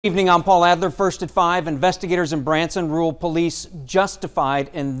Evening, I'm Paul Adler. First at 5, investigators in Branson rule police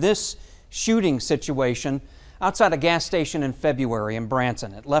justified in this shooting situation outside a gas station in February in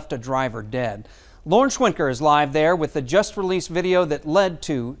Branson. It left a driver dead. Lauren Schwinker is live there with the just released video that led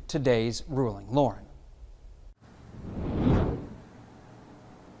to today's ruling. Lauren.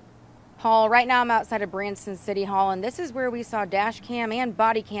 Paul, right now I'm outside of Branson City Hall, and this is where we saw dash cam and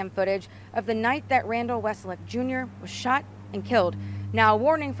body cam footage of the night that Randall Weselick Jr. was shot and killed. Now, a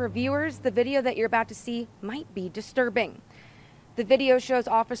warning for viewers, the video that you're about to see might be disturbing. The video shows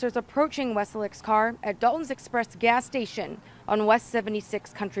officers approaching Weselick's car at Dalton's Express gas station on West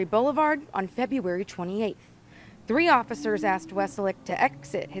 76 Country Boulevard on February 28th. 3 officers asked Weselick to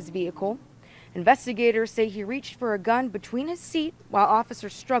exit his vehicle. Investigators say he reached for a gun between his seat while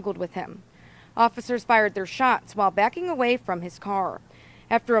officers struggled with him. Officers fired their shots while backing away from his car.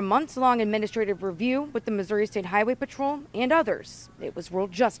 After a months-long administrative review with the Missouri State Highway Patrol and others, it was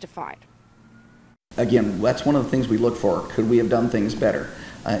ruled justified. Again, that's one of the things we look for. Could we have done things better?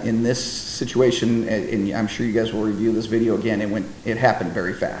 In this situation, and I'm sure you guys will review this video again, it happened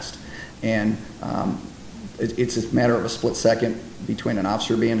very fast. And it's a matter of a split second between an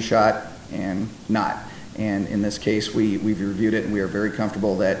officer being shot and not. And in this case, we've reviewed it and we are very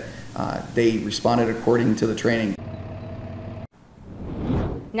comfortable that they responded according to the training.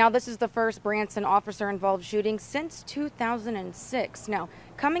 Now, this is the first Branson officer-involved shooting since 2006. Now,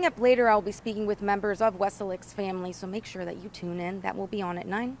 coming up later, I'll be speaking with members of Weselick's family, so make sure that you tune in. That will be on at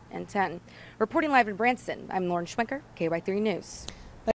 9 and 10. Reporting live in Branson, I'm Lauren Schwinker, KY3 News.